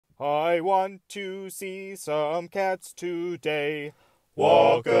I want to see some cats today.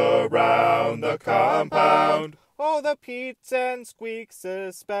 Walk around the compound. Oh, the Pete's and Squeaks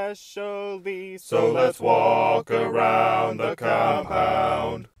especially. So let's walk around the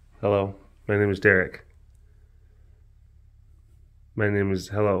compound. Hello, my name is Derek. My name is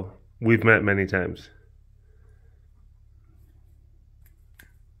Hello. We've met many times.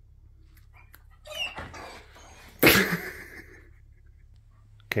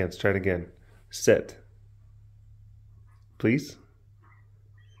 Okay, let's try it again. Sit. Please.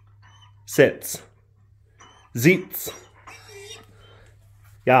 Sits. Zits.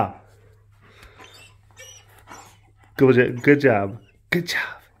 Yeah. Good job. Good job.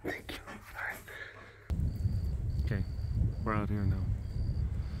 Thank you. All right. Okay, we're out here now.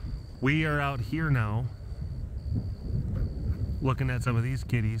 We are out here now looking at some of these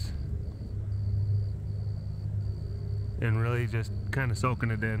kitties and really just kind of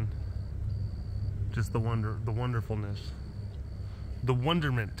soaking it in. Just the wonderfulness, the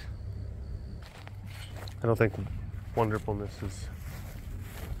wonderment. I don't think wonderfulness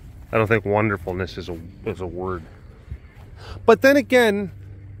is a word. But then again,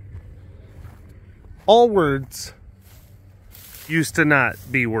 all words used to not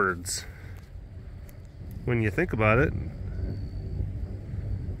be words. When you think about it.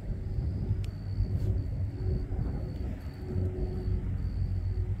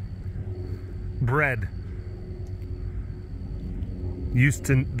 Bread.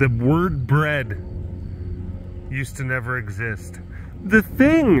 The word bread used to never exist. The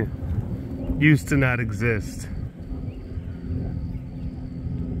thing used to not exist.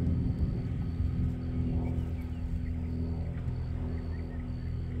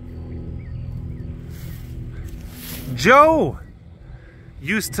 Joe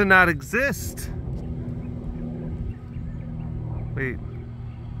used to not exist. Wait.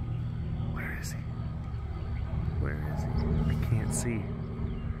 Where is he? Where is he? I can't see.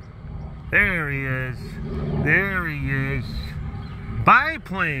 There he is. There he is.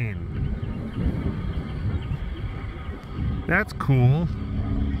 Biplane. That's cool.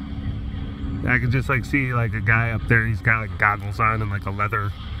 I can just like see like a guy up there. He's got like goggles on and like a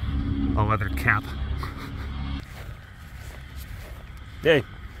leather cap. Hey,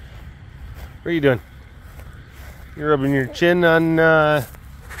 what are you doing? You're rubbing your chin on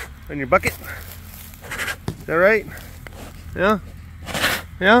your bucket. Is that right? Yeah?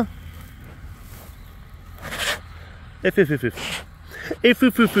 Yeah? If.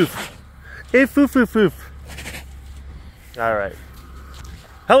 Alright.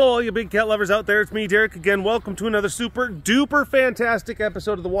 Hello all you big cat lovers out there. It's me, Derek, again. Welcome to another super duper fantastic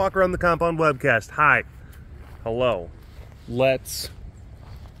episode of the Walk Around the Compound webcast. Hi. Hello. Let's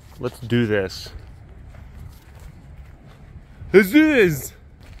do this. This is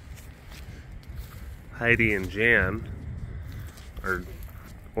Heidi and Jan are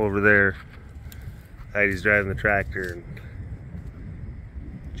over there. Heidi's driving the tractor and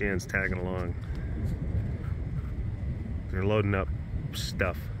Jan's tagging along. They're loading up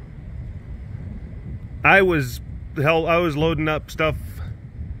stuff. I was loading up stuff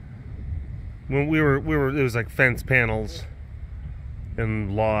when we were it was like fence panels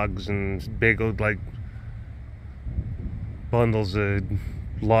and logs and big like bundles of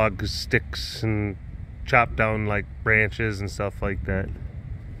log sticks and chop down like branches and stuff like that.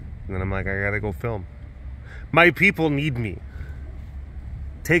 And then I'm like, I gotta go film. My people need me.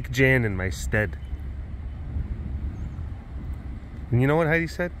 Take Jan in my stead. And you know what Heidi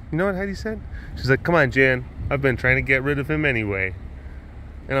said? You know what Heidi said? She's like, come on, Jan. I've been trying to get rid of him anyway.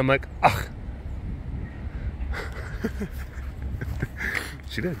 And I'm like, ugh.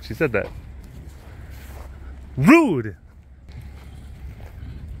 She did. She said that. Rude.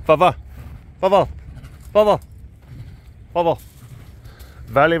 Fava. Fava. Fava. Fava.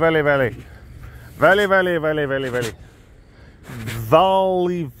 Valley, valley, valley. Valley, valley, valley, valley, valley.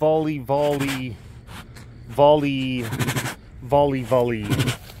 Volley, volley, volley. Volley. Volley, volley.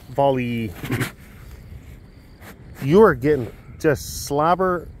 Volley. You are getting just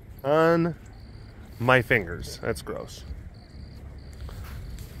slobber on my fingers. That's gross.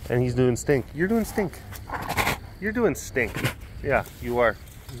 And he's doing stink. You're doing stink. You're doing stink. Yeah, you are.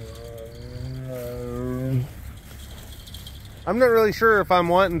 I'm not really sure if I'm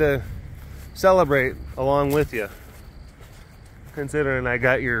wanting to celebrate along with you, considering I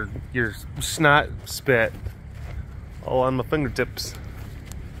got your snot spit all on my fingertips.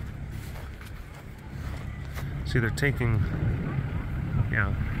 See, they're taking,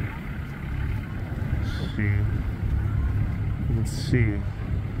 yeah. See, you can see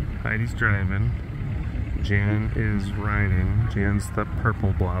Heidi's driving. Jan is riding. Jan's the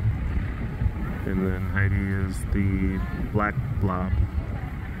purple blob. And then Heidi is the black blob.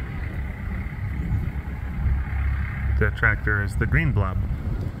 The tractor is the green blob.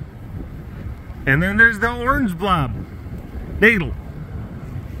 And then there's the orange blob. Nadel.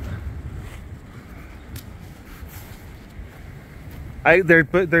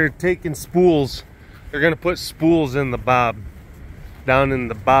 They're taking spools. They're gonna put spools in the bob, down in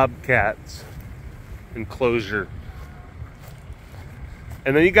the bobcat's enclosure.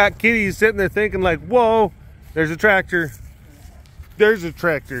 And then you got kitties sitting there thinking like, whoa, there's a tractor. There's a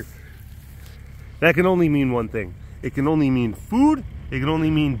tractor. That can only mean one thing. It can only mean food. It can only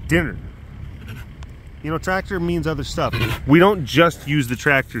mean dinner. You know, tractor means other stuff. We don't just use the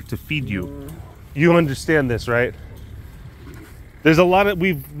tractor to feed you. You understand this, right? There's a lot of,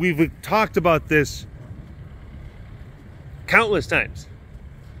 we've talked about this countless times.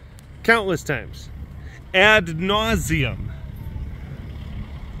 Countless times. Ad nauseum.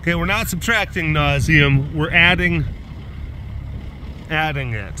 Okay, we're not subtracting nauseum, we're adding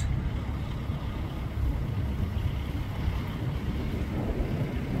it.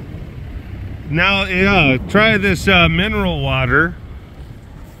 Now, yeah, try this mineral water.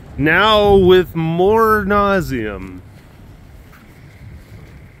 Now with more nauseum.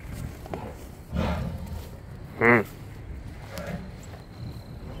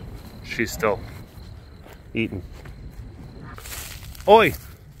 She's still eating. Oi!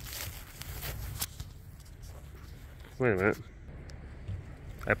 Wait a minute.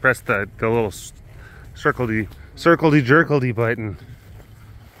 I pressed the little circle-y jerkledy button.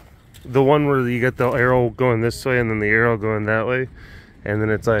 The one where you get the arrow going this way and then the arrow going that way. And then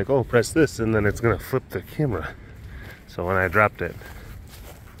it's like, oh, press this, and then it's gonna flip the camera. So when I dropped it.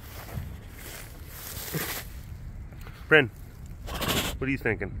 Bryn, what are you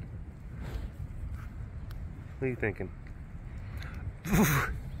thinking? What are you thinking?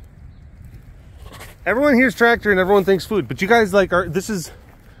 Everyone hears tractor and everyone thinks food, but you guys like are,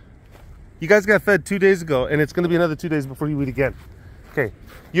 you guys got fed 2 days ago and it's gonna be another 2 days before you eat again. Okay,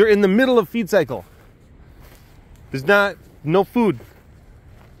 you're in the middle of feed cycle. There's no food,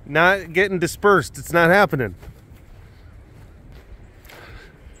 not getting dispersed. It's not happening.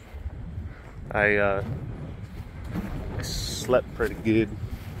 I slept pretty good.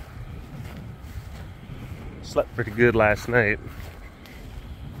 Slept pretty good last night.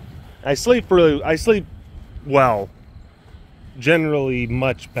 I sleep well. Generally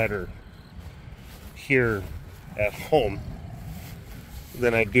much better here at home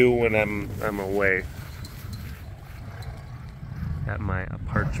than I do when I'm away at my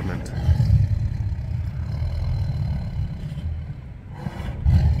apartment.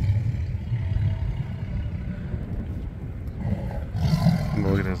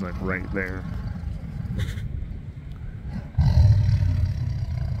 Morgan like right there.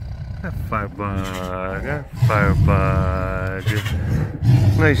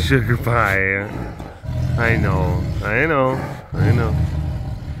 $5. Nice sugar pie. I know.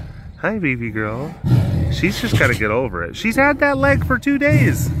 Hi, baby girl. She's just got to get over it. She's had that leg for 2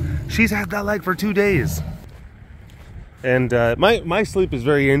 days. And my sleep is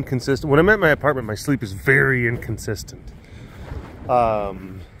very inconsistent. When I'm at my apartment, my sleep is very inconsistent. I'll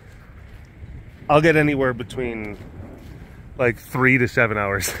get anywhere between like 3 to 7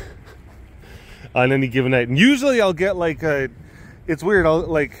 hours on any given night. And usually I'll get like it's weird. I'll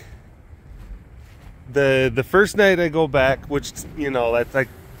like the first night I go back, which, you know, that's like,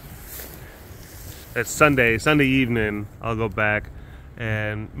 it's Sunday evening, I'll go back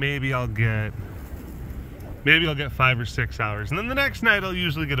and maybe I'll get 5 or 6 hours. And then the next night I'll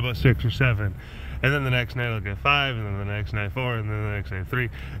usually get about 6 or 7. And then the next night I'll get 5, and then the next night 4, and then the next night 3.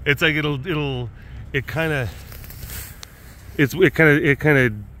 It's like it kind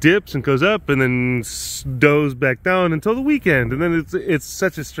of dips and goes up and then goes back down until the weekend. And then it's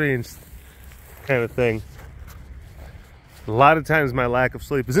such a strange kind of thing. A lot of times my lack of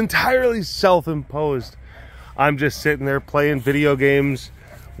sleep is entirely self-imposed. I'm just sitting there playing video games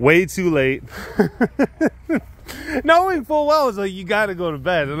way too late. Knowing full well it's like, you gotta go to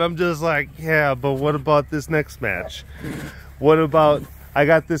bed. And I'm just like, yeah, but what about this next match? What about, I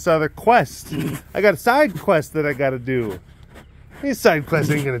got this other quest. I got a side quest that I gotta do. These side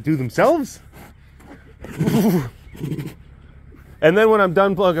quests ain't gonna do themselves. And then when I'm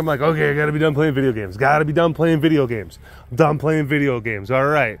done playing, I'm like, okay, I gotta be done playing video games. I'm done playing video games. All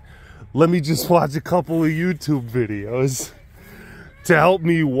right, let me just watch a couple of YouTube videos to help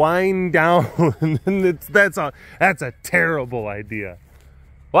me wind down. And that's a terrible idea.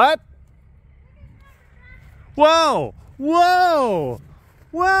 What? Whoa!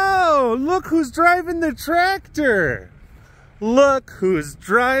 Whoa, look who's driving the tractor. Look who's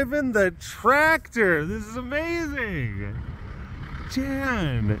driving the tractor. This is amazing.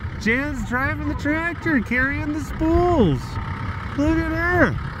 Jan's driving the tractor, carrying the spools. Look at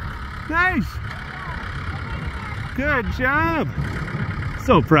her. Nice. Good job.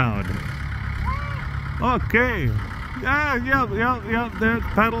 So proud. Okay. Yep. There,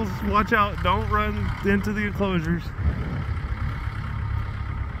 pedals, watch out. Don't run into the enclosures.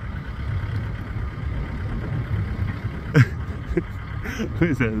 Who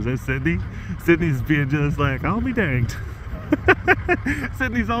is that? Is that Sydney? Sydney's being just like, I'll be danged.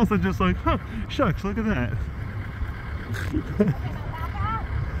 Sydney's also just like, huh, shucks, look at that.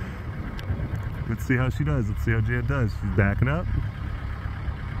 Let's see how she does. Let's see how Jan does. She's backing up.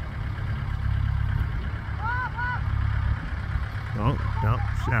 Oh, no.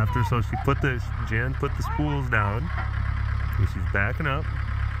 After, so Jan put the spools down. So she's backing up.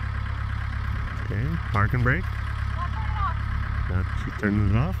 Okay, park and brake. Now she's turning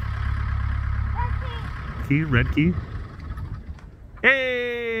it off. Red key.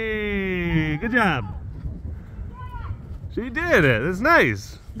 Hey, good job. She did it. That's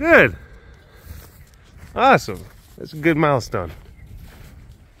nice. Good. Awesome. That's a good milestone.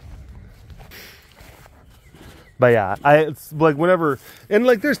 But yeah, it's like whenever, and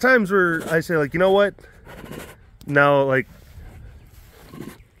like there's times where I say like, you know what? Now like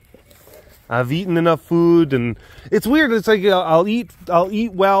I've eaten enough food, and it's weird. It's like I'll eat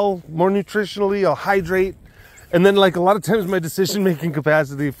well, more nutritionally, I'll hydrate, and then like a lot of times my decision making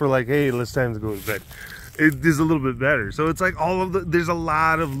capacity for like, hey, it's time to go to bed, it is a little bit better. So it's like there's a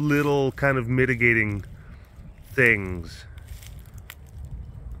lot of little kind of mitigating things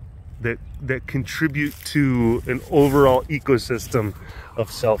that contribute to an overall ecosystem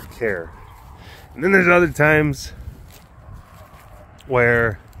of self-care. And then there's other times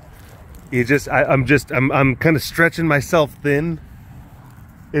where you just I'm kind of stretching myself thin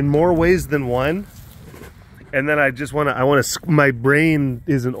in more ways than one, and then my brain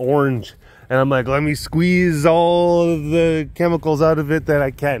is an orange, and I'm like, let me squeeze all of the chemicals out of it that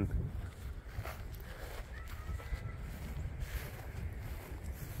I can.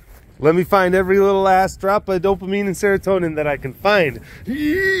 Let me find every little last drop of dopamine and serotonin that I can find.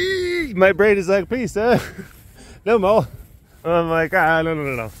 My brain is like, peace, no more. I'm like,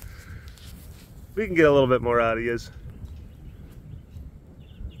 no. We can get a little bit more out of you.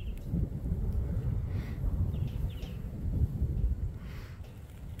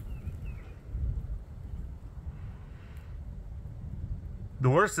 The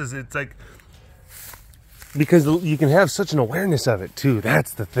worst is it's like, because you can have such an awareness of it too.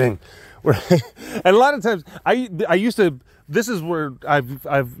 That's the thing. And a lot of times I used to, this is where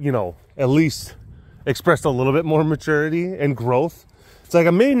I've you know, at least expressed a little bit more maturity and growth. It's like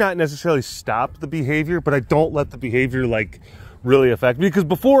I may not necessarily stop the behavior, but I don't let the behavior like really affect me. Because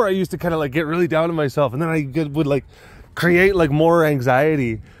before I used to kind of like get really down on myself, and then I would like create like more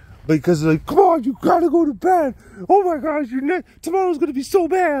anxiety because like, come on, you gotta go to bed. Oh my gosh, tomorrow's gonna be so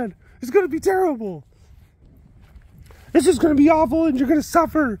bad. It's gonna be terrible. This is going to be awful and you're going to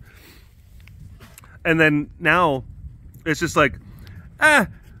suffer. And then now it's just like, yeah,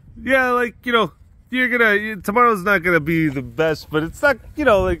 like, you know, tomorrow's not going to be the best, but it's not, you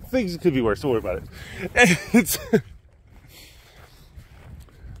know, like things could be worse. Don't worry about it. It's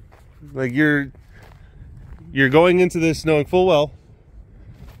like you're going into this knowing full well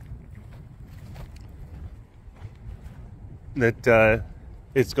that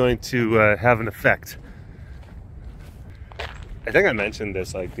it's going to have an effect. I think I mentioned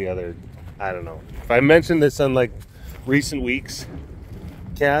this like I don't know if I mentioned this on like recent weeks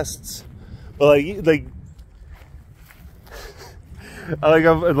casts, but like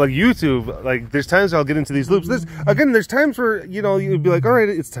YouTube, like there's times I'll get into these loops. There's times where, you know, you'd be like, all right,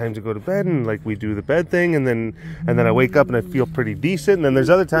 it's time to go to bed, and like we do the bed thing, and then I wake up and I feel pretty decent. And then there's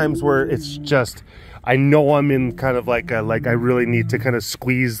other times where it's just, I know I'm in kind of like I really need to kind of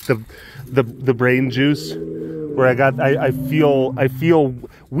squeeze the brain juice, where I feel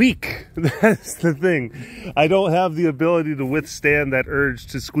weak. That's the thing. I don't have the ability to withstand that urge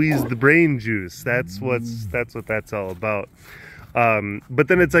to squeeze the brain juice. That's what that's all about. But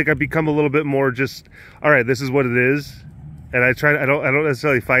then it's like I become a little bit more just, all right, this is what it is, and I don't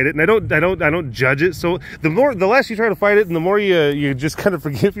necessarily fight it, and I don't judge it. So the less you try to fight it, and the more you just kind of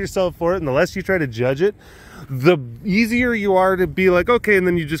forgive yourself for it, and the less you try to judge it, the easier you are to be like, okay, and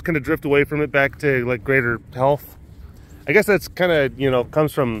then you just kind of drift away from it back to like greater health. I guess that's kind of, you know,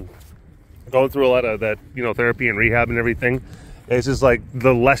 comes from going through a lot of that, you know, therapy and rehab and everything. It's just like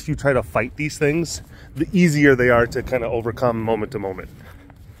the less you try to fight these things, the easier they are to kind of overcome moment to moment.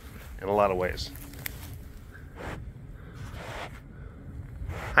 in a lot of ways.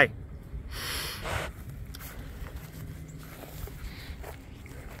 Hi.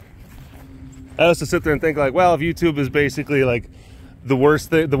 I also sit there and think like, well, if YouTube is basically like the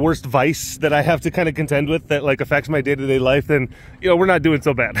worst vice that I have to kind of contend with that like affects my day-to-day life, then, you know, we're not doing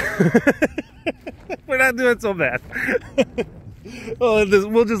so bad. We're not doing so bad. Well,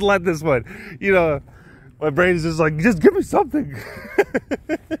 we'll just let this one, you know, my brain is just like, just give me something.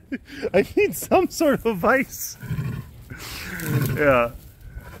 I need some sort of a vice. Yeah.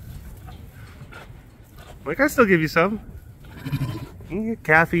 Like, I still give you some. You get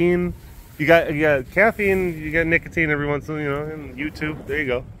caffeine. You got caffeine, you got nicotine every once in a while, you know, and YouTube. There you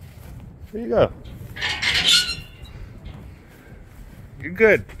go. There you go. You're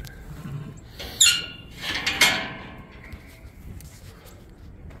good.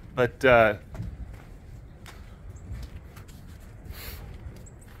 But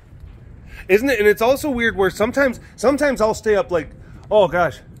isn't it? And it's also weird where sometimes I'll stay up like, oh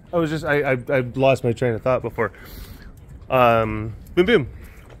gosh, I lost my train of thought before. Boom boom.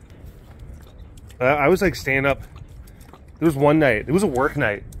 I was like staying up. There was one night. It was a work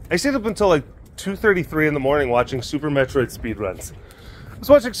night. I stayed up until like 2:33 in the morning watching Super Metroid speedruns. I was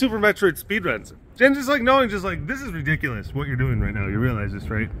watching Super Metroid speedruns. And just like knowing, just like, this is ridiculous what you're doing right now. You realize this,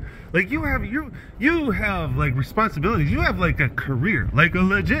 right? Like you have like responsibilities. You have like a career, like a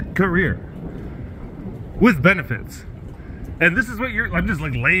legit career with benefits. And this is what I'm just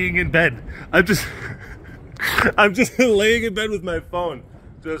like laying in bed. I'm just laying in bed with my phone.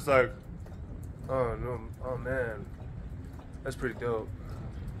 Just like, oh no, oh man, that's pretty dope.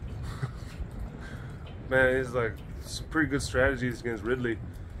 Man, he's like some pretty good strategies against Ridley.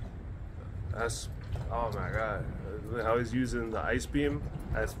 That's, oh my god, how he's using the ice beam,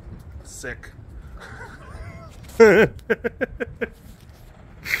 that's sick.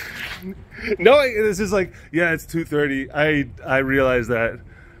 No, this is like, yeah, it's 2:30. I realize that.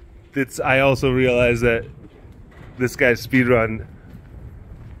 I also realize that this guy's speedrun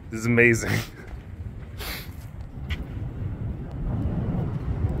is amazing.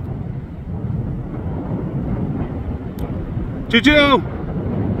 Choo-choo!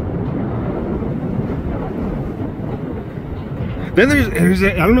 Then there's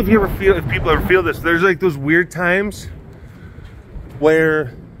I don't know if people ever feel this. There's like those weird times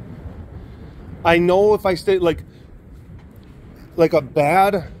where I know if I stay like a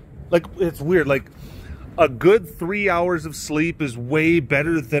bad, like, it's weird, like a good 3 hours of sleep is way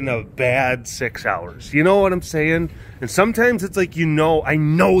better than a bad 6 hours. You know what I'm saying? And sometimes it's like, you know, I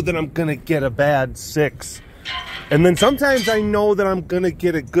know that I'm gonna get a bad 6. And then sometimes I know that I'm gonna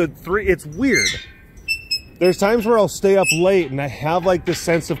get a good 3. It's weird. There's times where I'll stay up late and I have like this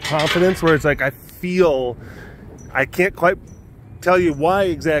sense of confidence where it's like I can't quite tell you why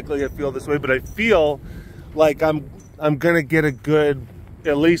exactly I feel this way, but I feel like I'm gonna get a good,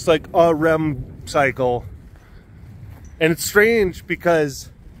 at least like a REM cycle. And it's strange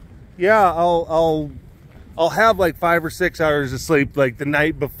because, yeah, I'll have like 5 or 6 hours of sleep like the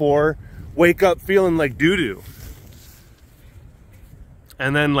night before, wake up feeling like doo-doo.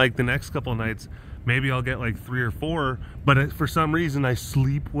 And then like the next couple of nights, maybe I'll get like 3 or 4, but for some reason I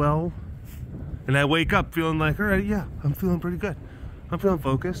sleep well. And I wake up feeling like, all right, yeah, I'm feeling pretty good. I'm feeling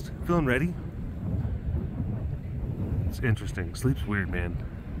focused, feeling ready. It's interesting. Sleep's weird, man.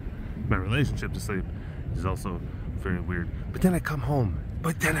 My relationship to sleep is also very weird. But then I come home.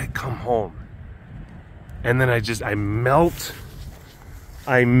 And then I melt.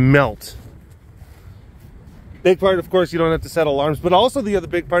 Big part, of course, you don't have to set alarms, but also the other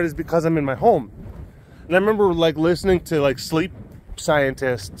big part is because I'm in my home. And I remember like listening to like sleep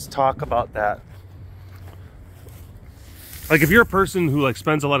scientists talk about that. Like if you're a person who like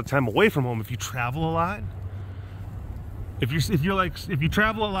spends a lot of time away from home, if you travel a lot, if you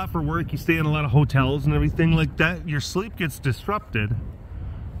travel a lot for work, you stay in a lot of hotels and everything like that, your sleep gets disrupted.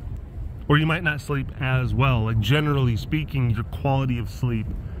 Or you might not sleep as well. Like generally speaking, your quality of sleep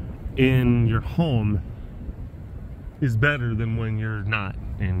in your home is better than when you're not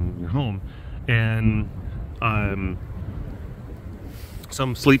in your home. And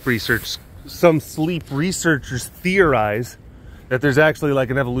some sleep researchers theorize that there's actually like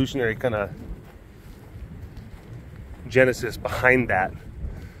an evolutionary kind of genesis behind that,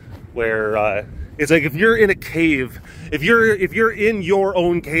 where it's like if you're in a cave, if you're in your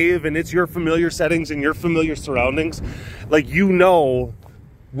own cave and it's your familiar settings and your familiar surroundings, like, you know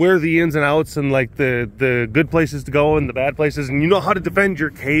where the ins and outs and like the good places to go and the bad places, and you know how to defend your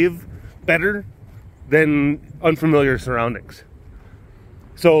cave better than unfamiliar surroundings.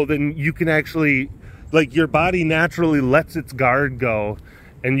 So then you can actually, like, your body naturally lets its guard go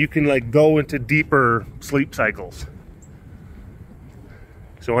and you can like go into deeper sleep cycles.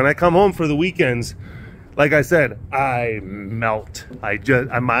 So when I come home for the weekends, like I said, I melt. I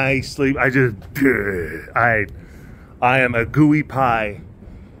am a gooey pie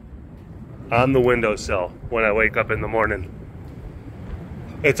on the windowsill when I wake up in the morning.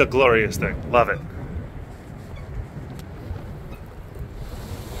 It's a glorious thing. Love it.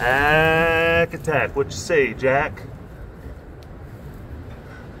 Attack. What you say, Jack?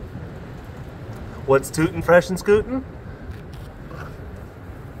 What's tootin', fresh and scootin'?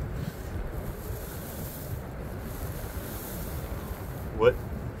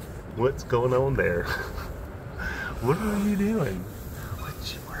 What's going on there? What are you doing? What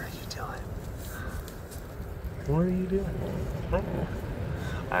are you doing? What are you doing?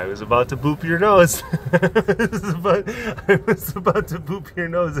 I was about to boop your nose. I was about to boop your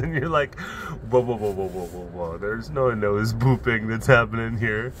nose, and you're like, whoa, whoa, whoa, whoa, whoa, whoa, whoa. There's no nose booping that's happening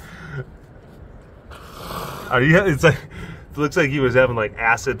here. It's like, it looks like he was having like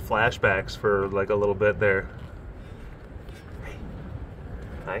acid flashbacks for like a little bit there.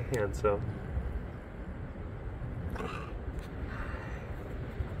 Hi, handsome.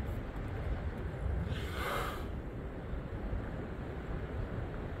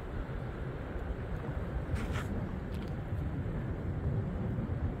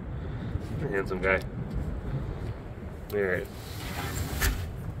 Handsome guy. All right.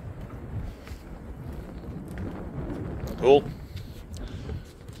 Cool.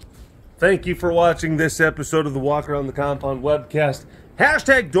 Thank you for watching this episode of the Walk Around the Compound webcast.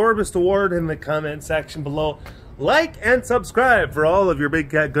 Hashtag Dorbist Award in the comment section below. Like and subscribe for all of your big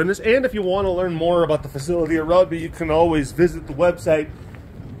cat goodness. And if you want to learn more about the facility around me, you can always visit the website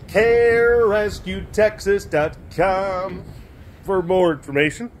carerescuetexas.com for more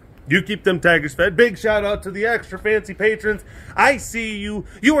information. You keep them tigers fed. Big shout out to the extra fancy patrons. I see you.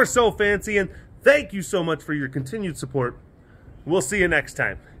 You are so fancy, and thank you so much for your continued support. We'll see you next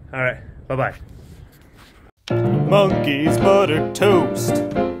time. All right. Bye-bye. Monkey's buttered toast.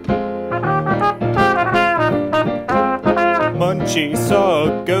 Munchie saw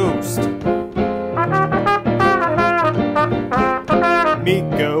a ghost.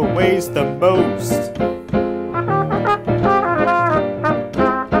 Mika weighs the most.